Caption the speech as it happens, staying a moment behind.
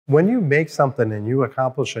When you make something and you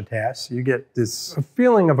accomplish a task, you get this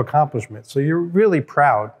feeling of accomplishment. So you're really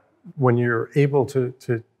proud when you're able to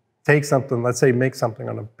take something, let's say make something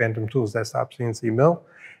on a Bantam Tools desktop CNC mill,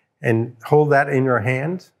 and hold that in your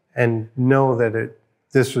hand and know that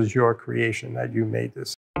this was your creation, that you made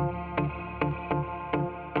this.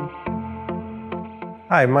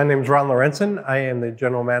 Hi, my name is Lorentzen. I am the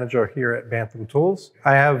general manager here at Bantam Tools.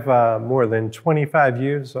 I have more than 25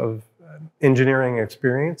 years of engineering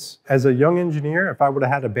experience. As a young engineer, if I would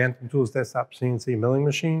have had a Bantam Tools desktop CNC milling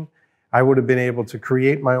machine, I would have been able to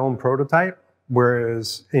create my own prototype.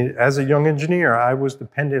 Whereas as a young engineer, I was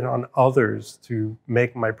dependent on others to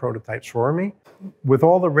make my prototypes for me. With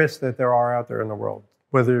all the risks that there are out there in the world,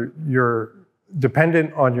 whether you're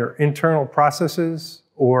dependent on your internal processes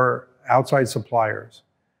or outside suppliers,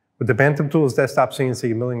 with the Bantam Tools desktop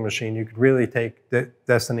CNC milling machine, you could really take the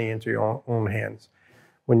destiny into your own hands.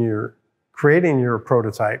 When you're creating your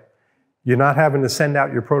prototype, you're not having to send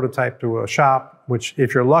out your prototype to a shop, which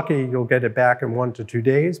if you're lucky, you'll get it back in 1 to 2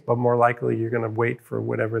 days, but more likely you're gonna wait for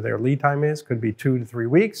whatever their lead time is. Could be 2 to 3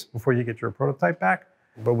 weeks before you get your prototype back.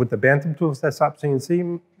 But with the Bantam Tools desktop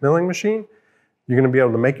CNC milling machine, you're gonna be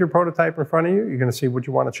able to make your prototype in front of you. You're gonna see what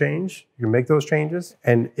you wanna change. You can make those changes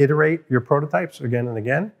and iterate your prototypes again and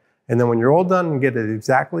again. And then when you're all done and get it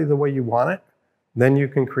exactly the way you want it, then you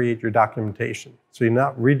can create your documentation. So you're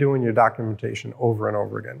not redoing your documentation over and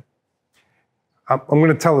over again. I'm going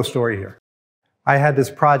to tell a story here. I had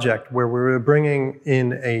this project where we were bringing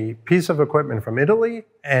in a piece of equipment from Italy,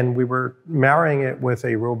 and we were marrying it with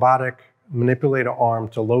a robotic manipulator arm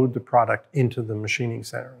to load the product into the machining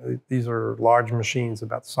center. These are large machines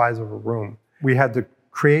about the size of a room. We had to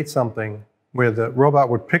create something where the robot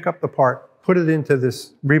would pick up the part, put it into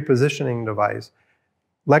this repositioning device,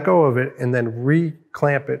 let go of it, and then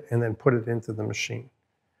re-clamp it, and then put it into the machine.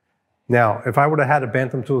 Now, if I would have had a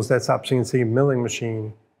Bantam Tools desktop CNC milling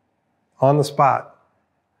machine on the spot,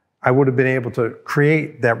 I would have been able to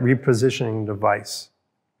create that repositioning device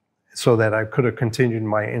so that I could have continued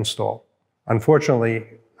my install. Unfortunately,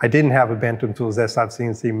 I didn't have a Bantam Tools desktop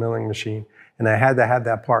CNC milling machine, and I had to have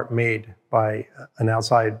that part made by an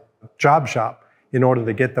outside job shop in order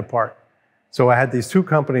to get the part. So I had these two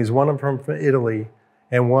companies, one from Italy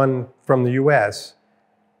and one from the US,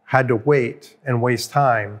 had to wait and waste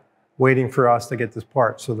time waiting for us to get this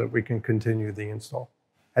part so that we can continue the install.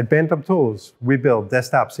 At Bantam Tools, we build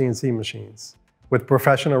desktop CNC machines with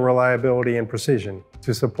professional reliability and precision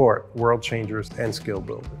to support world changers and skill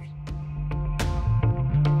builders.